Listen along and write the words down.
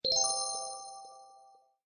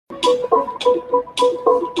Hey,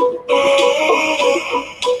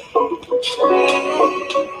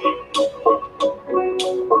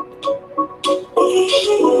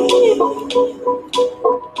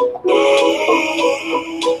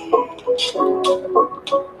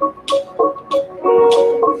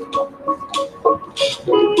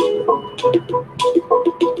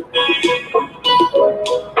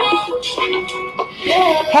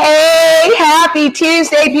 happy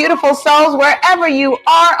Tuesday, beautiful souls, wherever you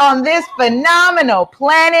are on this phenomenal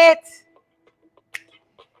planet.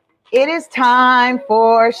 It is time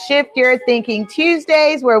for Shift Your Thinking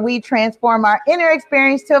Tuesdays, where we transform our inner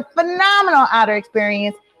experience to a phenomenal outer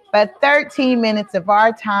experience. But 13 minutes of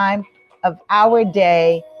our time, of our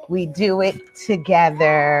day, we do it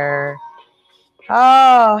together.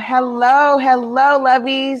 Oh, hello,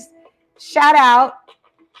 lovies. Shout out.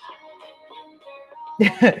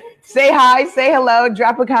 Say hi, say hello,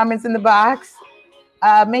 drop a comments in the box.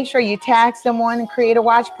 Make sure you tag someone and create a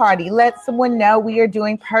watch party. Let someone know we are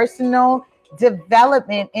doing personal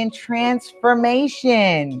development and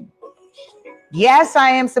transformation. Yes, I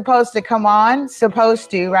am supposed to come on,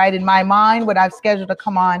 right? In my mind, what I've scheduled to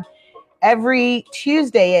come on every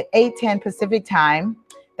Tuesday at 8:10 Pacific time.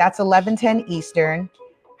 That's 11:10 Eastern.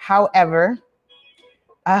 However,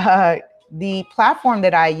 the platform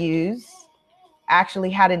that I use actually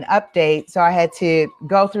had an update, so I had to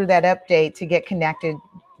go through that update to get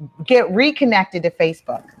reconnected to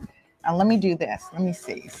Facebook. Now let me do this. Let me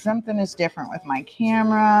see. Something is different with my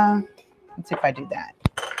camera. Let's see if I do that.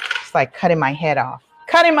 It's like cutting my head off.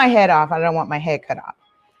 I don't want my head cut off.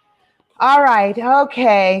 All right.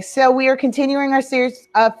 Okay. So we are continuing our series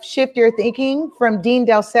of Shift Your Thinking from Dean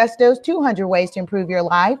Del Sesto's 200 Ways to Improve Your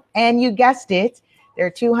Life. And you guessed it. There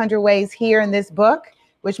are 200 ways here in this book,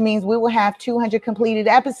 which means we will have 200 completed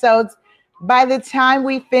episodes by the time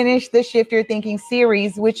we finish the Shift Your Thinking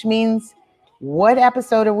series, which means what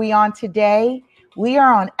episode are we on today? We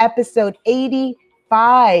are on episode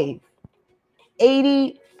 85.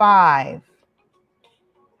 85.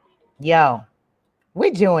 Yo,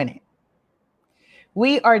 we're doing it.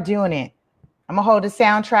 We are doing it. I'm going to hold the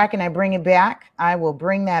soundtrack and I bring it back. I will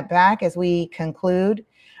bring that back as we conclude.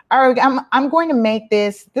 All right, I'm going to make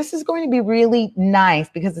this is going to be really nice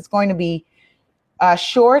because it's going to be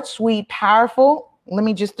short, sweet, powerful. Let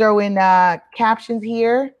me just throw in captions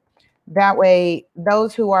here. That way,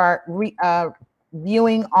 those who are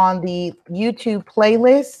viewing on the YouTube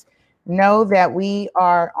playlist know that we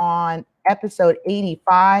are on episode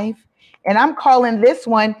 85. And I'm calling this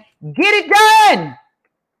one, Get It Done.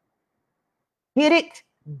 Get it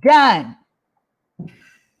done.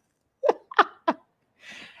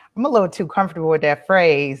 I'm a little too comfortable with that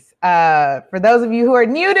phrase. For those of you who are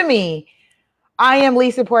new to me, I am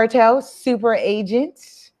Lisa Puerto, super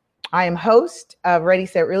agent. I am host of Ready,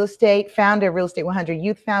 Set, Real Estate, founder of Real Estate 100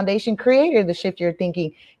 Youth Foundation, creator of the Shift Your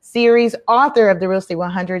Thinking series, author of the Real Estate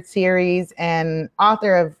 100 series, and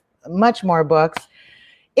author of much more books,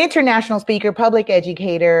 international speaker, public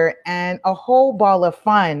educator, and a whole ball of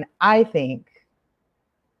fun, I think.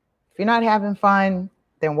 If you're not having fun,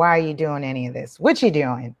 then why are you doing any of this? What you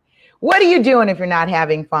doing? What are you doing if you're not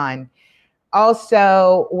having fun?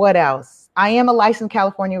 Also, what else? I am a licensed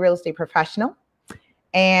California real estate professional.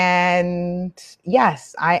 And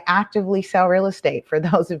yes, I actively sell real estate. For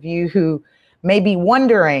those of you who may be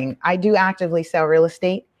wondering, I do actively sell real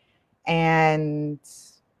estate. And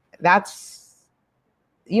that's,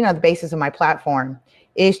 the basis of my platform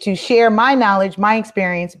is to share my knowledge, my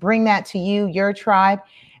experience, bring that to you, your tribe,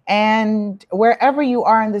 and wherever you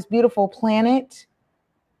are on this beautiful planet.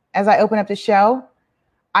 As I open up the show,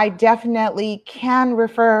 I definitely can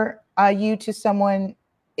refer you to someone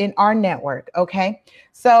in our network. Okay.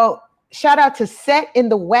 So shout out to Set in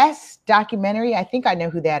the West documentary. I think I know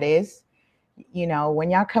who that is.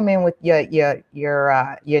 When y'all come in with your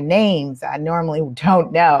names, I normally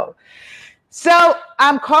don't know. So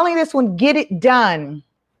I'm calling this one, Get It Done.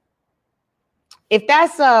 If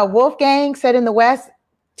that's Wolfgang, Set in the West,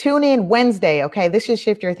 tune in Wednesday. Okay. This should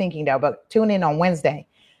shift your thinking though, but tune in on Wednesday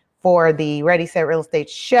for the Ready, Set, Real Estate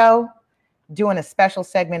show, doing a special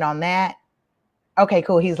segment on that. Okay,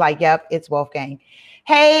 cool. He's like, yep, it's Wolfgang.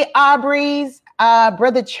 Hey, Aubrey's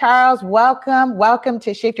brother Charles, welcome. Welcome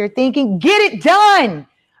to Shift Your Thinking. Get it done.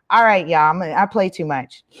 All right, y'all, I play too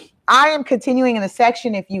much. I am continuing in a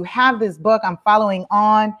section. If you have this book, I'm following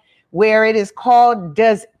on where it is called,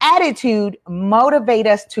 Does Attitude Motivate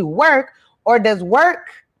Us to Work, or Does Work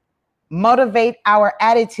Motivate Our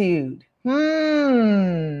Attitude?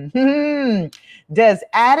 Does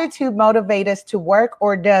attitude motivate us to work,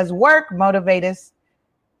 or does work motivate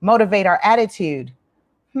our attitude?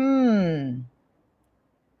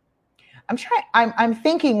 I'm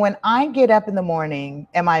thinking when I get up in the morning,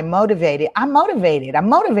 am I motivated? I'm motivated. I'm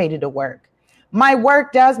motivated to work. My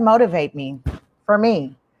work does motivate me for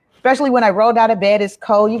me, especially when I rolled out of bed. It's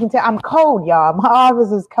cold. You can tell I'm cold, y'all. My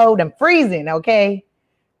office is cold. I'm freezing. Okay.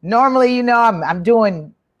 Normally, I'm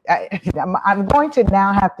doing, I'm going to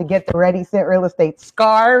now have to get the Ready Set Real Estate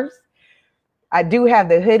scarves. I do have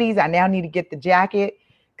the hoodies. I now need to get the jacket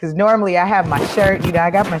because normally I have my shirt. I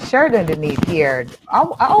got my shirt underneath here. I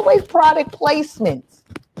always product placement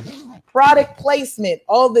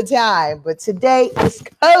all the time. But today it's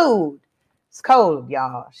cold. It's cold,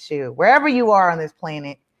 y'all. Shoot, wherever you are on this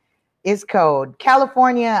planet, it's cold.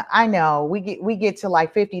 California, I know we get to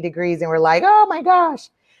like 50 degrees and we're like, oh my gosh.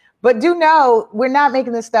 But do know we're not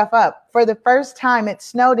making this stuff up. For the first time, it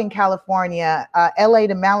snowed in California, LA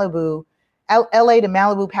to Malibu,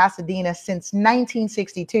 Pasadena since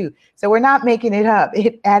 1962. So we're not making it up.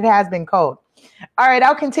 It has been cold. All right,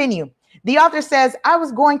 I'll continue. The author says, I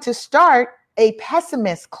was going to start a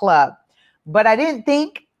pessimist club, but I didn't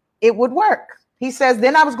think it would work. He says,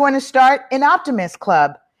 then I was going to start an optimist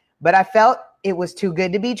club, but I felt it was too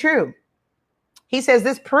good to be true. He says,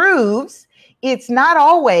 this proves it's not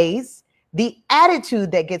always the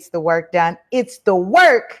attitude that gets the work done. It's the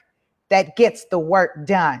work that gets the work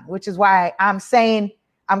done, which is why I'm saying,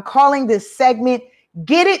 I'm calling this segment,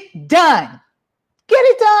 Get It Done. Get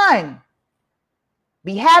it done.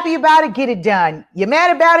 Be happy about it, get it done. You're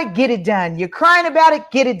mad about it, get it done. You're crying about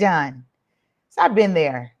it, get it done. So I've been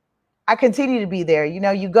there. I continue to be there.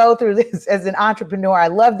 You go through this as an entrepreneur. I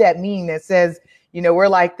love that meme that says, we're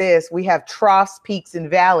like this. We have troughs, peaks, and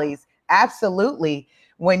valleys. Absolutely.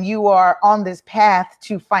 When you are on this path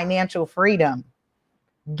to financial freedom,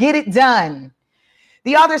 get it done.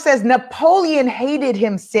 The author says Napoleon hated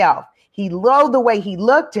himself. He loathed the way he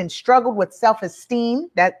looked and struggled with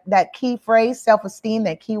self-esteem. That key phrase, self-esteem,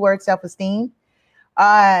 that keyword self-esteem.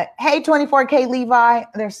 Hey, 24K Levi.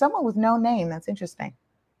 There's someone with no name. That's interesting.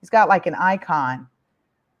 He's got like an icon.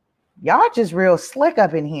 Y'all just real slick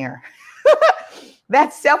up in here.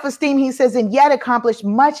 That self-esteem, he says, and yet accomplished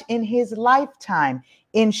much in his lifetime.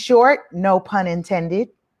 In short, no pun intended,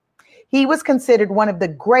 he was considered one of the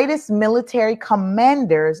greatest military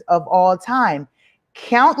commanders of all time.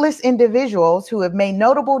 Countless individuals who have made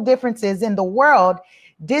notable differences in the world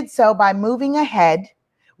did so by moving ahead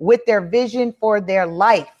with their vision for their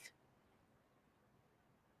life.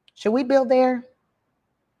 Should we build there?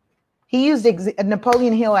 He used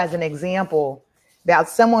Napoleon Hill as an example about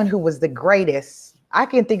someone who was the greatest. I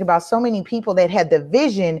can think about so many people that had the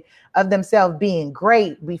vision of themselves being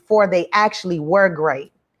great before they actually were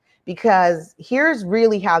great. Because here's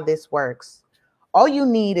really how this works. All you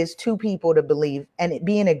need is two people to believe and it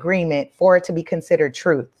be in agreement for it to be considered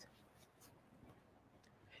truth.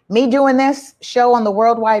 Me doing this show on the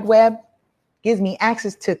World Wide Web gives me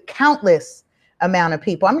access to countless amount of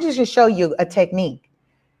people. I'm just going to show you a technique.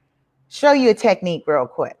 Show you a technique real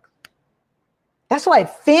quick. That's why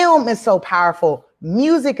film is so powerful.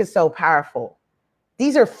 Music is so powerful.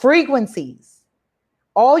 These are frequencies.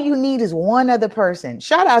 All you need is one other person.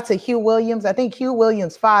 Shout out to Hugh Williams. I think Hugh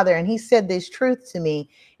Williams' father, and he said this truth to me,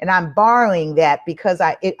 and I'm borrowing that because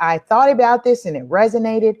I thought about this and it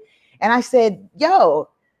resonated. And I said, yo,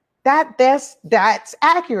 that's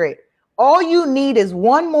accurate. All you need is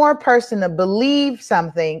one more person to believe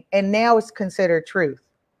something, and now it's considered truth.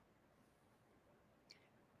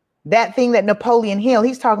 That thing that Napoleon Hill,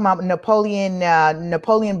 he's talking about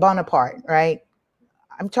Napoleon Bonaparte, right?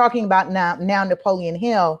 I'm talking about now Napoleon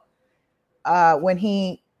Hill, when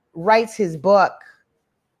he writes his book.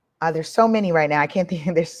 There's so many right now. I can't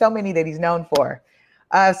think. There's so many that he's known for.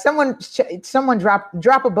 Someone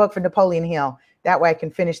drop a book for Napoleon Hill. That way I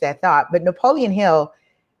can finish that thought. But Napoleon Hill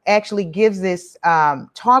actually gives this,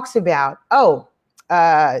 talks about,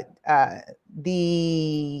 the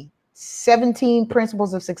 17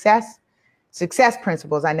 principles of success. Success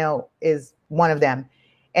principles, I know, is one of them.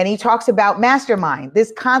 And he talks about mastermind,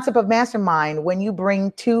 this concept of mastermind when you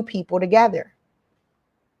bring two people together.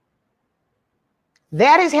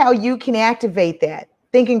 That is how you can activate that.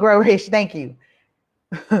 Think and Grow Rich. Thank you.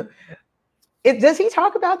 Does he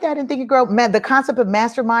talk about that in Think and Grow? The concept of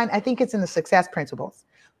mastermind, I think it's in the success principles.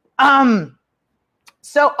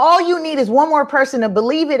 So all you need is one more person to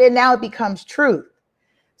believe it, and now it becomes truth.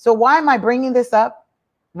 So why am I bringing this up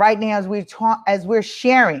right now as we're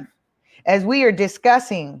sharing, as we are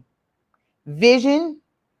discussing vision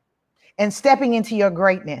and stepping into your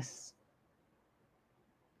greatness?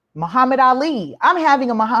 Muhammad Ali. I'm having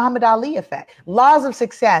a Muhammad Ali effect. Laws of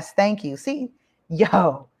success. Thank you. See,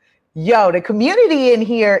 yo, the community in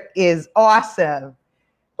here is awesome.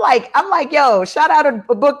 I'm like, yo, shout out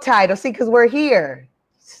a book title. See, because we're here.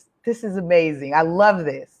 This is amazing. I love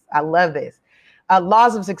this. I love this.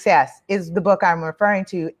 Laws of Success is the book I'm referring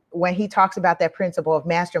to when he talks about that principle of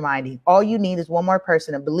masterminding. All you need is one more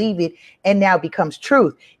person to believe it, and now it becomes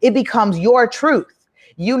truth. It becomes your truth.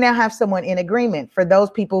 You now have someone in agreement. For those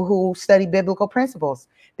people who study biblical principles,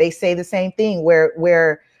 they say the same thing where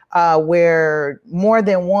more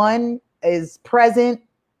than one is present,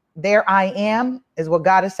 there I am is what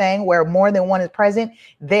God is saying. Where more than one is present,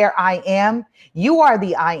 there I am. You are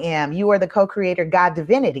the I am. You are the co-creator, God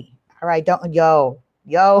divinity. All right, yo.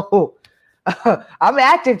 I'm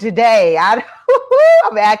active today. I'm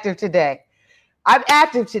active today. I'm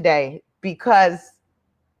active today because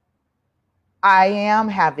I am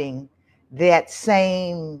having that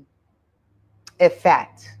same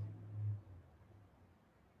effect.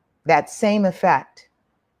 That same effect.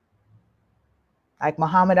 Like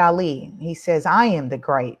Muhammad Ali, he says, I am the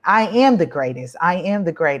great. I am the greatest. I am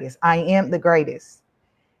the greatest. I am the greatest.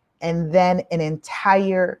 And then an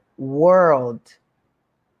entire world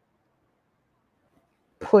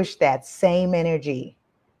push that same energy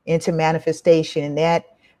into manifestation. And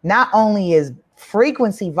that not only is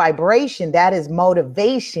frequency, vibration, that is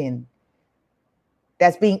motivation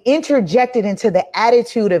that's being interjected into the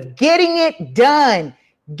attitude of getting it done.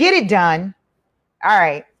 Get it done. All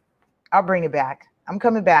right, I'll bring it back. I'm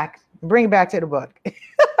coming back. Bring it back to the book.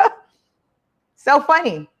 So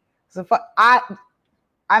funny.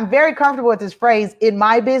 I'm very comfortable with this phrase in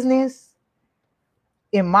my business.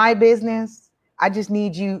 In my business, I just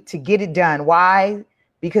need you to get it done. Why?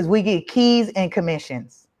 Because we get keys and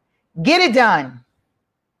commissions. Get it done.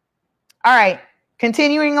 All right,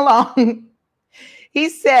 continuing along. He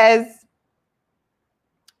says,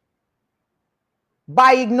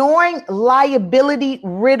 by ignoring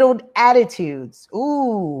liability-riddled attitudes.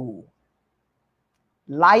 Ooh,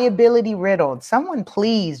 liability-riddled. Someone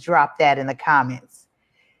please drop that in the comments.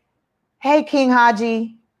 Hey, King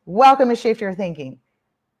Haji, welcome to Shift Your Thinking.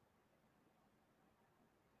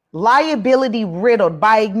 Liability-riddled.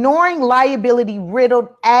 By ignoring liability-riddled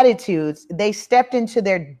attitudes, they stepped into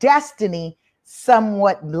their destiny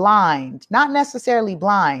somewhat blind. Not necessarily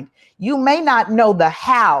blind. You may not know the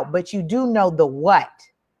how, but you do know the what.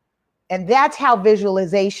 And that's how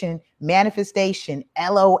visualization, manifestation,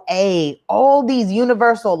 LOA, all these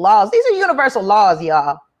universal laws. These are universal laws,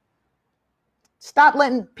 y'all. Stop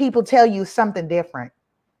letting people tell you something different.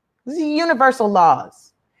 These are universal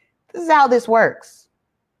laws. This is how this works.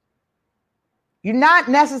 You're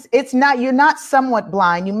not somewhat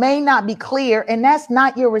blind. You may not be clear, and that's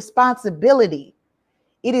not your responsibility.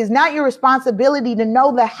 It is not your responsibility to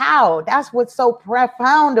know the how. That's what's so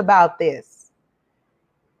profound about this.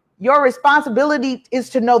 Your responsibility is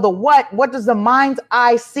to know the what. What does the mind's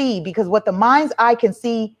eye see? Because what the mind's eye can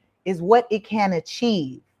see is what it can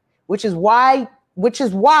achieve, which is why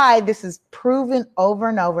this is proven over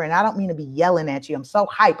and over. And I don't mean to be yelling at you. I'm so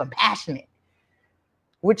hype. I'm passionate.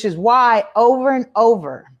 Which is why over and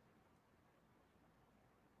over,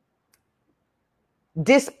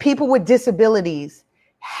 people with disabilities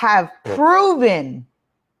have proven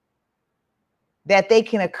that they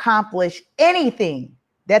can accomplish anything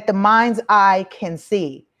that the mind's eye can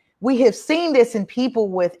see. We have seen this in people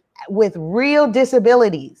with real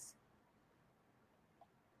disabilities.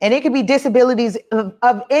 And it could be disabilities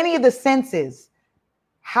of any of the senses.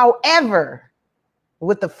 However,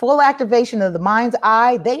 with the full activation of the mind's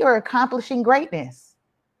eye, they are accomplishing greatness.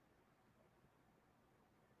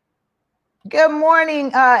 Good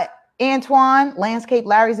morning, Antoine. Landscape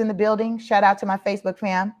Larry's in the building. Shout out to my Facebook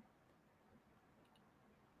fam.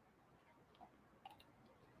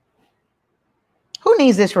 Who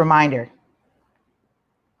needs this reminder?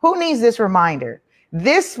 Who needs this reminder?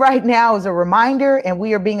 This right now is a reminder, and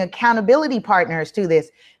we are being accountability partners to this,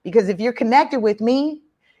 because if you're connected with me,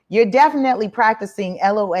 you're definitely practicing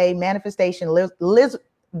LOA, manifestation,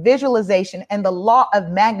 visualization, and the law of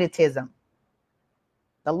magnetism.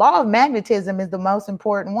 The law of magnetism is the most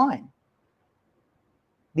important one.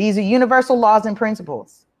 These are universal laws and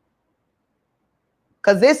principles.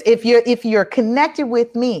 Because if you're connected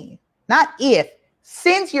with me, not if,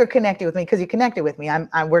 since you're connected with me, because you're connected with me,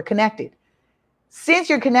 we're connected. Since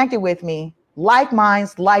you're connected with me, like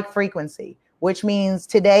minds, like frequency. Which means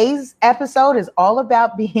today's episode is all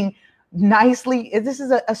about being this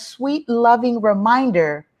is a sweet, loving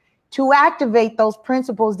reminder to activate those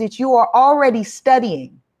principles that you are already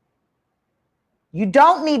studying. You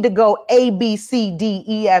don't need to go A, B, C, D,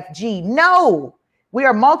 E, F, G. No, we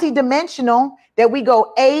are multidimensional, that we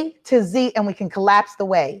go A to Z and we can collapse the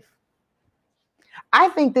wave. I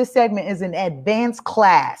think this segment is an advanced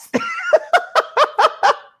class.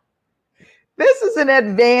 an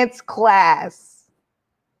advanced class.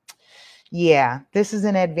 Yeah, this is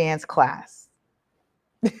an advanced class.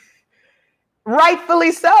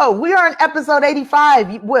 Rightfully so. We are in episode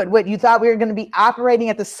 85. What you thought we were going to be operating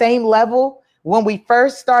at the same level when we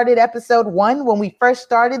first started episode 1, when we first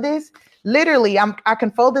started this? Literally, I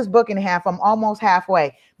can fold this book in half. I'm almost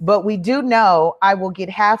halfway. But we do know I will get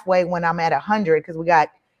halfway when I'm at 100 because we got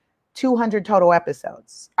 200 total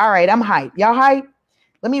episodes. All right, I'm hyped. Y'all hyped?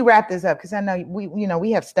 Let me wrap this up because I know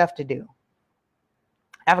we have stuff to do.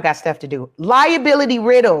 I've got stuff to do. Liability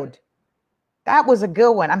riddled. That was a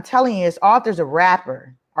good one. I'm telling you, this author's a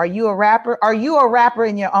rapper. Are you a rapper? Are you a rapper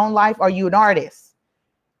in your own life? Are you an artist?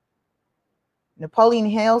 Napoleon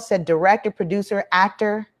Hill said director, producer,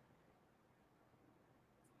 actor.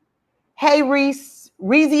 Hey,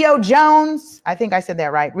 Rezio Jones. I think I said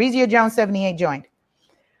that right. Rezio Jones 78 joined.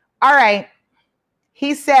 All right.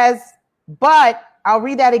 He says, but I'll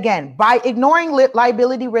read that again. By ignoring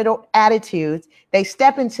liability-riddled attitudes, they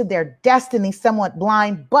step into their destiny somewhat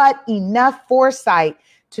blind, but enough foresight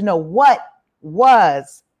to know what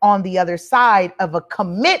was on the other side of a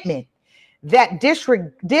commitment that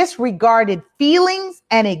disregarded feelings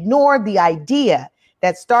and ignored the idea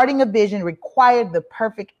that starting a vision required the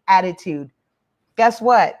perfect attitude. Guess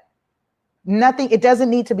what? Nothing, it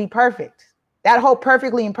doesn't need to be perfect. That whole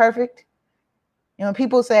perfectly imperfect. You know,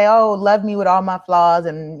 people say, oh, love me with all my flaws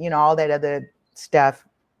and, all that other stuff.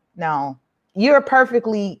 No, you're perfect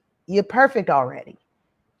already.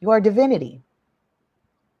 You are divinity.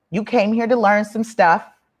 You came here to learn some stuff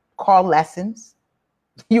called lessons.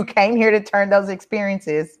 You came here to turn those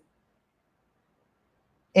experiences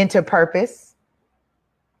into purpose.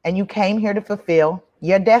 And you came here to fulfill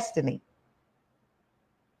your destiny.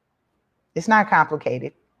 It's not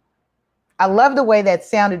complicated. I love the way that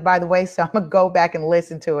sounded, by the way, so I'm going to go back and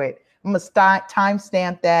listen to it. I'm going to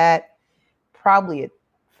timestamp that probably at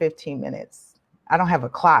 15 minutes. I don't have a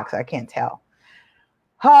clock, so I can't tell.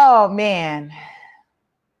 Oh, man.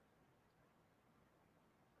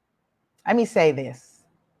 Let me say this.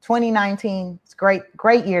 2019, it's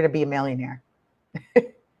great year to be a millionaire.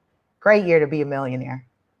 Great year to be a millionaire.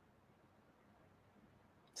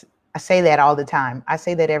 I say that all the time. I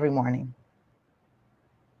say that every morning.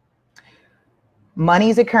 Money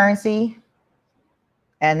is a currency.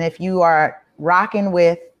 And if you are rocking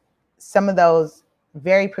with some of those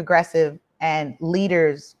very progressive and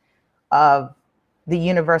leaders of the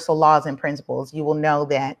universal laws and principles, you will know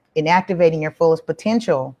that in activating your fullest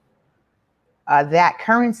potential, that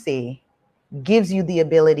currency gives you the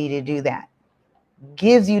ability to do that,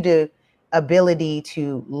 gives you the ability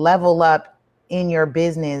to level up in your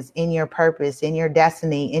business, in your purpose, in your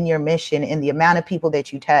destiny, in your mission, in the amount of people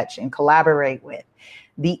that you touch and collaborate with.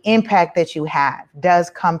 The impact that you have does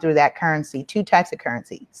come through that currency. 2 types of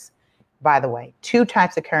currencies, by the way, 2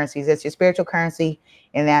 types of currencies. That's your spiritual currency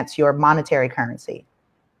and that's your monetary currency.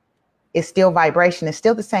 It's still vibration. It's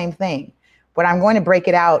still the same thing. But I'm going to break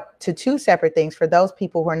it out to 2 separate things for those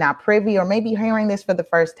people who are not privy or maybe hearing this for the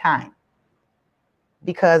first time.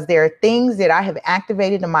 Because there are things that I have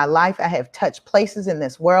activated in my life. I have touched places in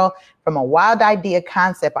this world from a wild idea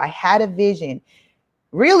concept. I had a vision,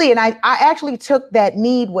 really, and I actually took that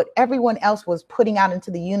need, what everyone else was putting out into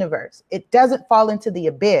the universe. It doesn't fall into the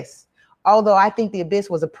abyss, although I think The Abyss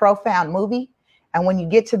was a profound movie. And when you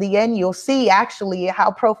get to the end, you'll see actually how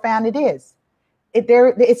profound it is.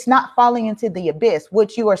 It's not falling into the abyss.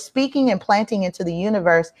 What you are speaking and planting into the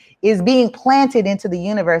universe is being planted into the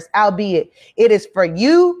universe, albeit it is for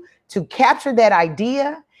you to capture that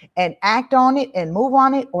idea and act on it and move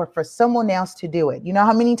on it, or for someone else to do it. You know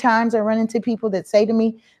how many times I run into people that say to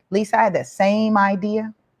me, Lisa, I had that same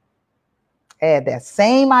idea. I had that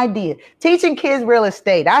same idea. Teaching kids real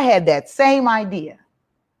estate, I had that same idea.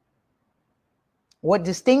 What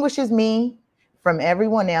distinguishes me from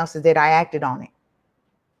everyone else is that I acted on it.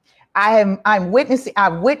 I've witnessed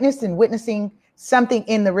and witnessing something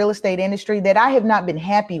in the real estate industry that I have not been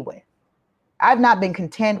happy with. I've not been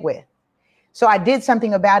content with. So I did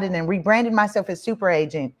something about it and rebranded myself as Super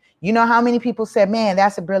Agent. You know how many people said, man,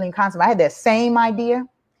 that's a brilliant concept. I had that same idea.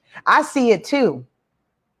 I see it too.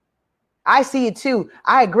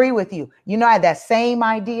 I agree with you. You know, I had that same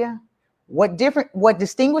idea. What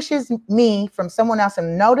distinguishes me from someone else,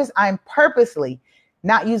 and notice I'm purposely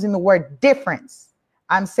not using the word difference.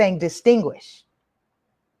 I'm saying distinguish.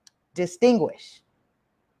 Distinguish.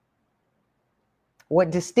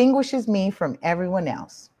 What distinguishes me from everyone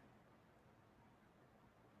else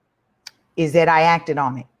is that I acted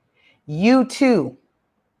on it. You too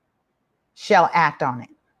shall act on it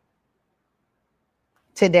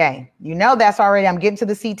today. You know, that's already, I'm getting to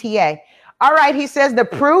the CTA. All right, he says the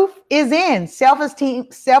proof is in self-esteem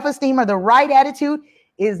or the right attitude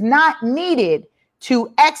is not needed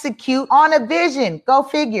to execute on a vision. Go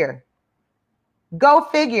figure. Go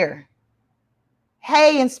figure.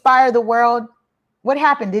 Hey, inspire the world. What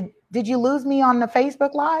happened? Did you lose me on the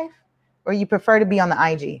Facebook Live? Or you prefer to be on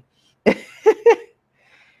the IG?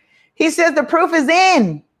 He says the proof is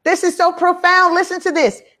in. This is so profound. Listen to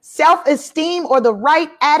this. Self-esteem or the right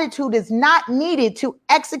attitude is not needed to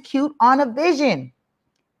execute on a vision.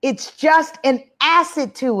 It's just an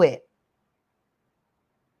asset to it.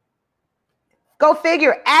 Go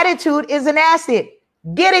figure. Attitude is an asset.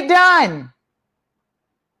 Get it done.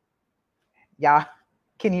 Y'all,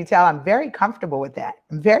 can you tell I'm very comfortable with that?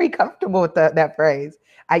 I'm very comfortable with that phrase.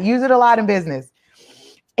 I use it a lot in business.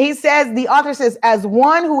 He says, the author says, as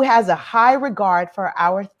one who has a high regard for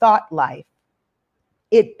our thought life,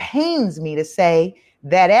 it pains me to say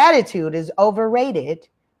that attitude is overrated,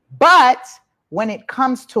 but when it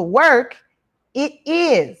comes to work, it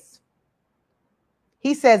is.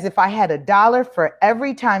 He says, if I had $1 for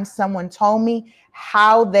every time someone told me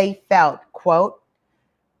how they felt, quote,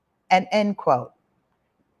 and end quote,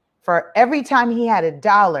 for every time he had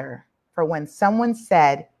 $1 for when someone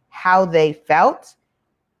said how they felt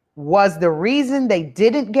was the reason they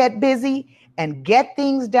didn't get busy and get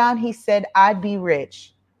things done, he said, I'd be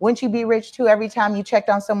rich. Wouldn't you be rich too every time you checked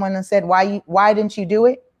on someone and said, why didn't you do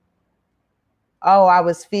it? Oh, I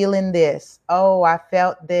was feeling this. Oh, I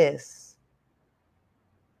felt this.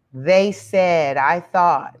 They said, I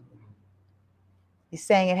thought. He's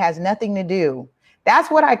saying it has nothing to do.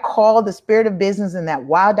 That's what I call the spirit of business and that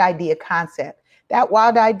wild idea concept. That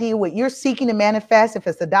wild idea, what you're seeking to manifest, if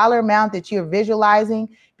it's a dollar amount that you're visualizing,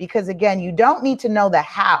 because again, you don't need to know the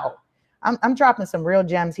how. I'm dropping some real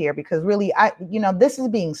gems here because really, this is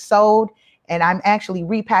being sold and I'm actually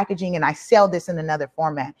repackaging and I sell this in another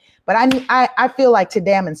format. But I feel like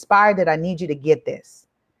today I'm inspired that I need you to get this.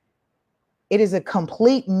 It is a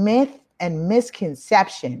complete myth and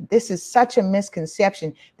misconception. This is such a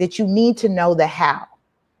misconception that you need to know the how.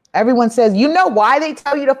 Everyone says, you know why they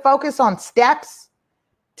tell you to focus on steps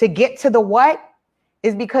to get to the what?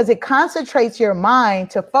 Is because it concentrates your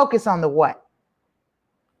mind to focus on the what.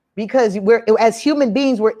 Because as human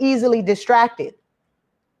beings, we're easily distracted.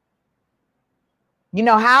 You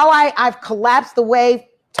know how I've collapsed the wave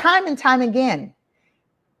time and time again.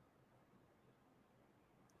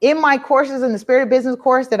 In my courses, in the Spirit of Business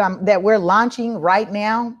course that we're launching right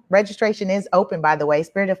now, registration is open, by the way,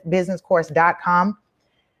 spiritofbusinesscourse.com.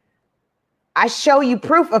 I show you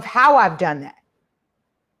proof of how I've done that.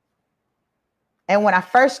 And when I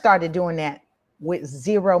first started doing that with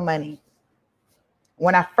zero money,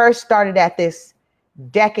 when I first started at this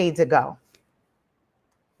decades ago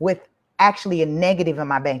with actually a negative in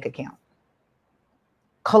my bank account,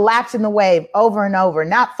 collapsing the wave over and over,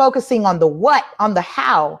 not focusing on the what, on the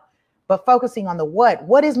how, but focusing on the what.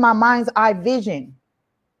 What is my mind's eye vision?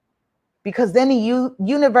 Because then the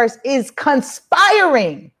universe is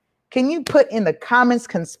conspiring. Can you put in the comments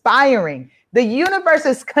conspiring? The universe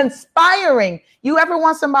is conspiring. You ever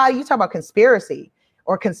want somebody, you talk about conspiracy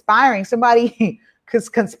or conspiring, somebody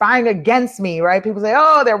conspiring against me, right? People say,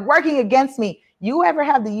 oh, they're working against me. You ever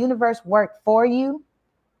have the universe work for you?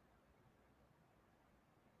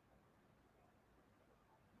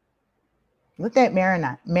 Let that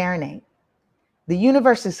marinate. The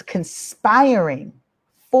universe is conspiring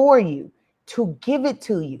for you to give it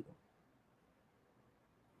to you.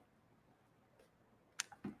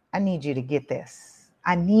 I need you to get this.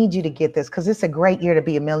 I need you to get this because it's a great year to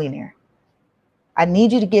be a millionaire. I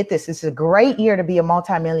need you to get this. It's a great year to be a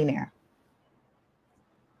multimillionaire.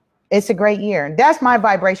 It's a great year. That's my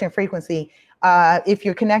vibration frequency. If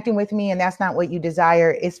you're connecting with me and that's not what you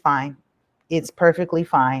desire, it's fine. It's perfectly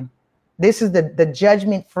fine. This is the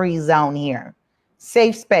judgment-free zone here.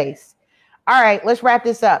 Safe space. All right, let's wrap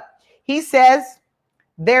this up. He says,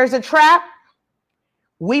 there's a trap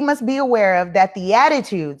we must be aware of, that the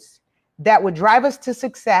attitudes that would drive us to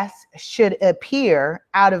success should appear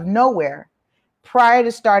out of nowhere prior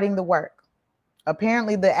to starting the work.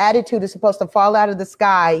 Apparently, the attitude is supposed to fall out of the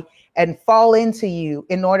sky and fall into you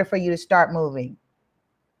in order for you to start moving.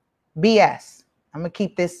 BS. I'm going to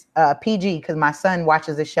keep this PG because my son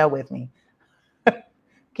watches the show with me.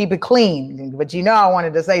 Keep it clean. But you know I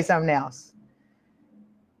wanted to say something else.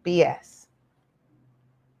 BS.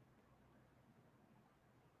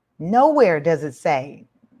 Nowhere does it say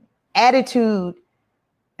attitude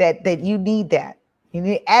that you need that. You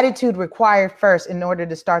need attitude required first in order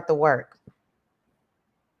to start the work.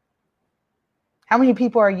 How many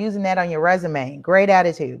people are using that on your resume? Great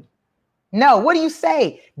attitude. No, what do you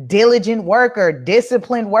say? Diligent worker,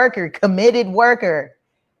 disciplined worker, committed worker.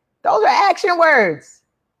 Those are action words.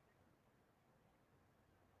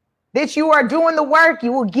 That you are doing the work,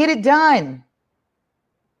 you will get it done.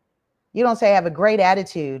 You don't say have a great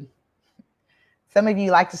attitude. Some of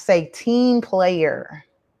you like to say team player.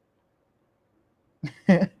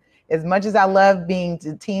 As much as I love being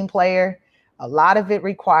a team player, a lot of it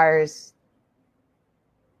requires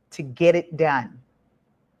to get it done.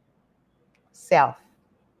 Self.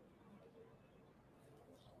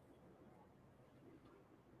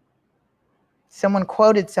 Someone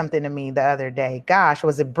quoted something to me the other day. Gosh,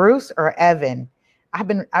 was it Bruce or Evan? I've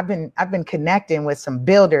been connecting with some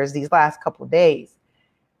builders these last couple of days.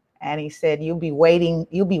 And he said, you'll be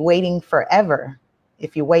waiting forever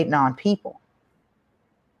if you're waiting on people.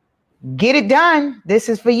 Get it done. This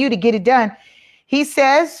is for you to get it done. He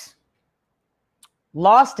says,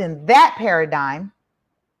 lost in that paradigm,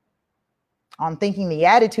 on thinking the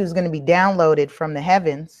attitude is going to be downloaded from the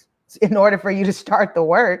heavens in order for you to start the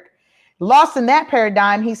work. Lost in that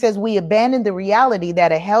paradigm, he says, we abandon the reality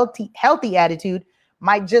that a healthy attitude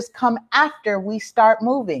might just come after we start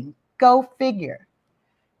moving. Go figure.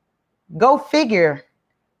 Go figure.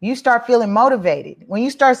 You start feeling motivated. When you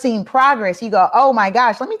start seeing progress, you go, oh my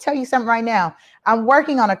gosh, let me tell you something right now. I'm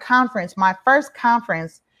working on a conference, my first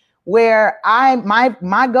conference, where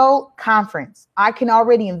my goal conference, I can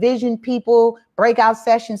already envision people, breakout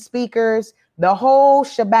session speakers, the whole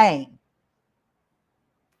shebang.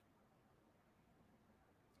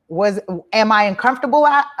 Am I uncomfortable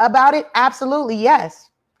about it? Absolutely, yes.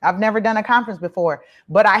 I've never done a conference before,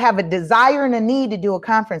 but I have a desire and a need to do a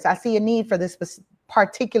conference. I see a need for this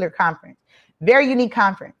particular conference, very unique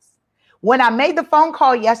conference. When I made the phone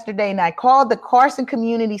call yesterday and I called the Carson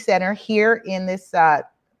Community Center here in this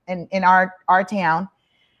in our town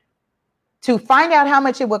to find out how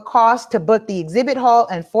much it would cost to book the exhibit hall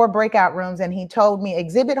and 4 breakout rooms, and he told me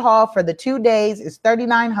exhibit hall for the 2 days is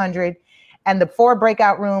 $3,900 and the 4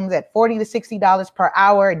 breakout rooms at $40 to $60 per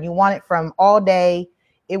hour, and you want it from all day,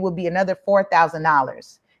 it would be another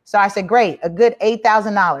 $4,000. So I said, great, a good $8,000,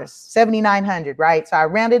 $7,900, right? So I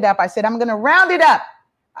rounded up. I said, I'm going to round it up.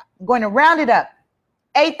 I'm going to round it up.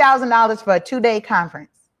 $8,000 for a 2-day conference.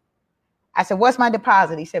 I said, what's my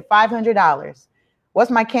deposit? He said, $500. What's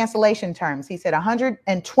my cancellation terms? He said,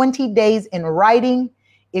 120 days in writing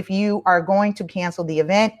if you are going to cancel the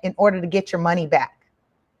event in order to get your money back.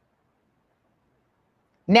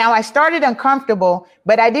 Now, I started uncomfortable,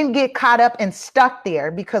 but I didn't get caught up and stuck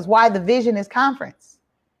there, because why? The vision is conference.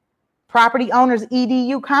 Property Owners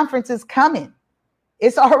EDU conference is coming.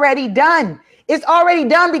 It's already done. It's already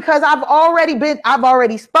done because I've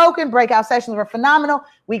already spoken. Breakout sessions were phenomenal.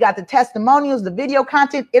 We got the testimonials, the video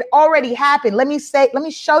content. It already happened. Let me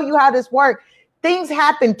show you how this works. Things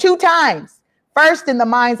happen 2 times. First in the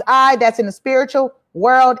mind's eye, that's in the spiritual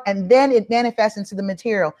world, and then it manifests into the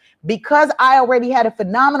material. Because I already had a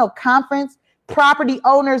phenomenal conference, Property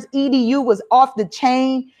Owners EDU was off the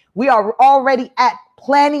chain. We are already at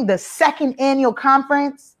planning the 2nd annual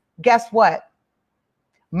conference. Guess what?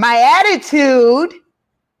 My attitude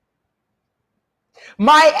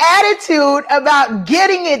about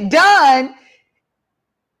getting it done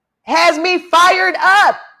has me fired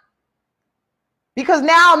up, because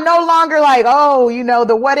now I'm no longer like, oh,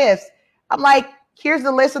 the what ifs. I'm like, here's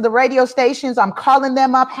the list of the radio stations. I'm calling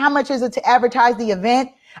them up. How much is it to advertise the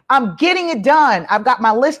event? I'm getting it done. I've got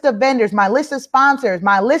my list of vendors, my list of sponsors,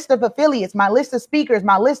 my list of affiliates, my list of speakers,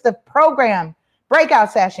 my list of program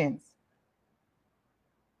breakout sessions.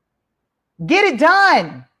 Get it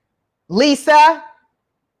done, Lisa.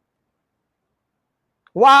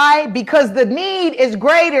 Why? Because the need is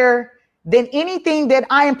greater than anything that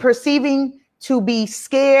I am perceiving to be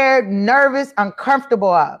scared, nervous,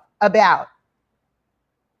 uncomfortable about.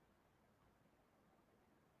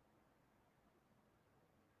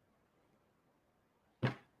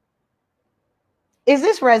 Is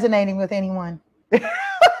this resonating with anyone? Do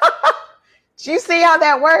you see how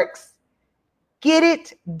that works? Get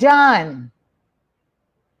it done.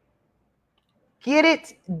 Get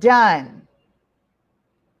it done.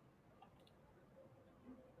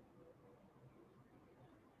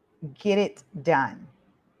 Get it done.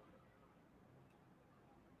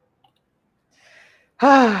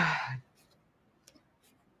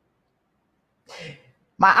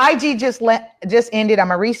 My IG just ended. I'm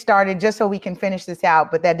gonna restart it just so we can finish this out,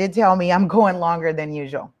 but that did tell me I'm going longer than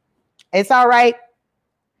usual. It's all right.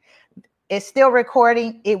 It's still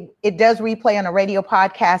recording. It does replay on a radio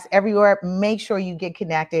podcast everywhere. Make sure you get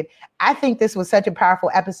connected. I think this was such a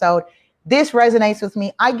powerful episode. This resonates with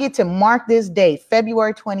me. I get to mark this date,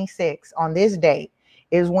 February 26th, on this date.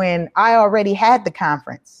 is when I already had the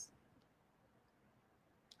conference.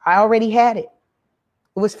 I already had it.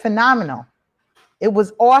 It was phenomenal. It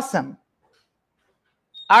was awesome.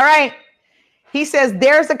 All right. He says,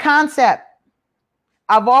 there's a concept.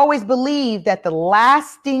 I've always believed that the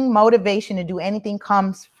lasting motivation to do anything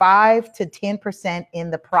comes 5 to 10%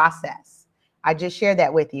 in the process. I just shared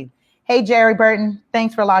that with you. Hey, Jerry Burton,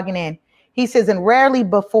 thanks for logging in. He says, and rarely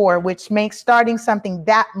before, which makes starting something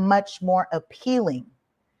that much more appealing,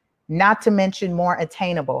 not to mention more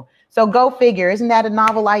attainable. So go figure. Isn't that a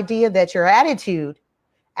novel idea that your attitude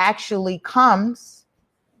actually comes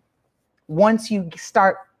once you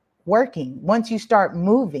start working, once you start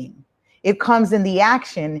moving? It comes in the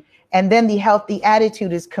action, and then the healthy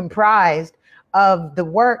attitude is comprised of the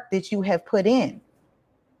work that you have put in.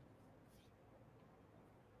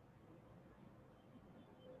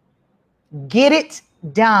 Get it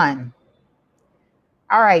done.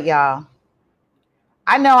 All right, y'all.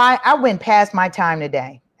 I know I went past my time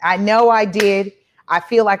today. I know I did. I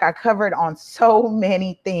feel like I covered on so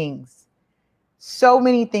many things. So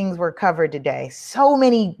many things were covered today. So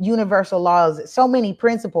many universal laws, so many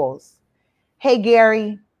principles. Hey,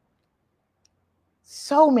 Gary,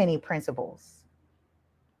 so many principles.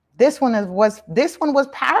 This one was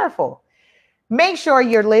powerful. Make sure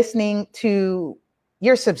you're listening to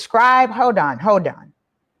your subscribe. Hold on.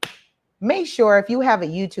 Make sure if you have a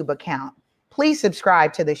YouTube account, please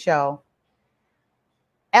subscribe to the show.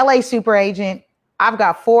 LA Super Agent, I've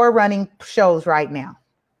got 4 running shows right now.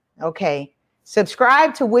 Okay.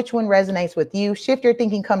 Subscribe to which one resonates with you. Shift Your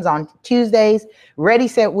Thinking comes on Tuesdays. Ready,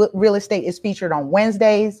 Set, Real Estate is featured on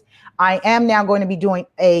Wednesdays. I am now going to be doing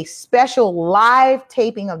a special live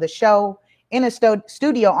taping of the show in a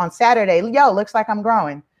studio on Saturday. Yo, looks like I'm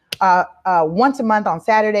growing. Once a month on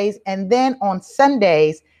Saturdays. And then on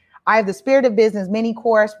Sundays, I have the Spirit of Business mini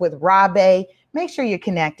course with Rob A. Make sure you're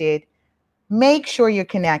connected. Make sure you're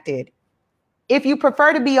connected. If you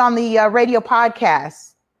prefer to be on the radio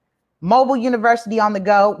podcast, Mobile University on the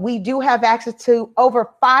go, we do have access to over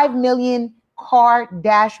 5 million car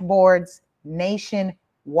dashboards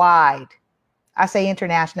nationwide. I say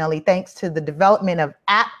internationally, thanks to the development of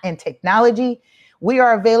app and technology. We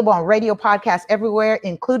are available on radio podcasts everywhere,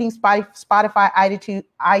 including Spotify, iTunes.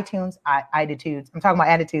 I'm talking about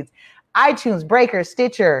attitudes. iTunes, Breaker,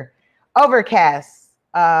 Stitcher, Overcast,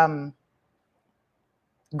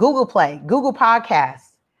 Google Play, Google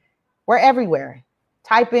Podcasts. We're everywhere.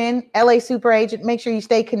 Type in LA Super Agent. Make sure you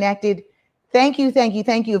stay connected. Thank you.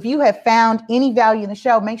 If you have found any value in the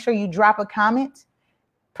show, make sure you drop a comment,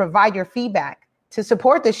 provide your feedback to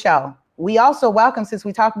support the show. We also welcome, since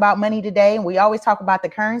we talk about money today and we always talk about the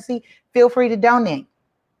currency, feel free to donate.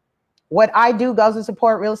 What I do goes to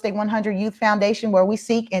support Real Estate 100 Youth Foundation, where we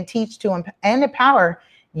seek and teach to and empower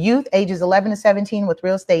youth ages 11 to 17 with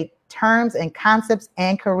real estate terms and concepts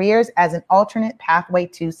and careers as an alternate pathway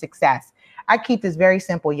to success. I keep this very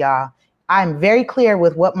simple, y'all. I'm very clear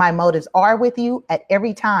with what my motives are with you at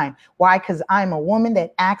every time. Why? Because I'm a woman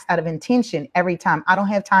that acts out of intention every time. I don't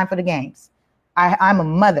have time for the games. I'm a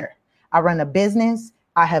mother. I run a business.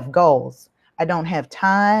 I have goals. I don't have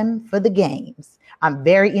time for the games. I'm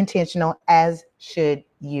very intentional, as should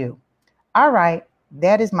you. All right.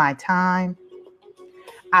 That is my time.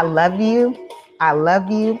 I love you. I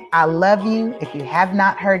love you. I love you. If you have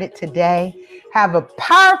not heard it today, have a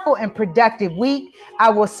powerful and productive week. I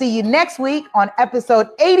will see you next week on episode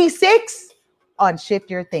 86 on Shift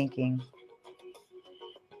Your Thinking.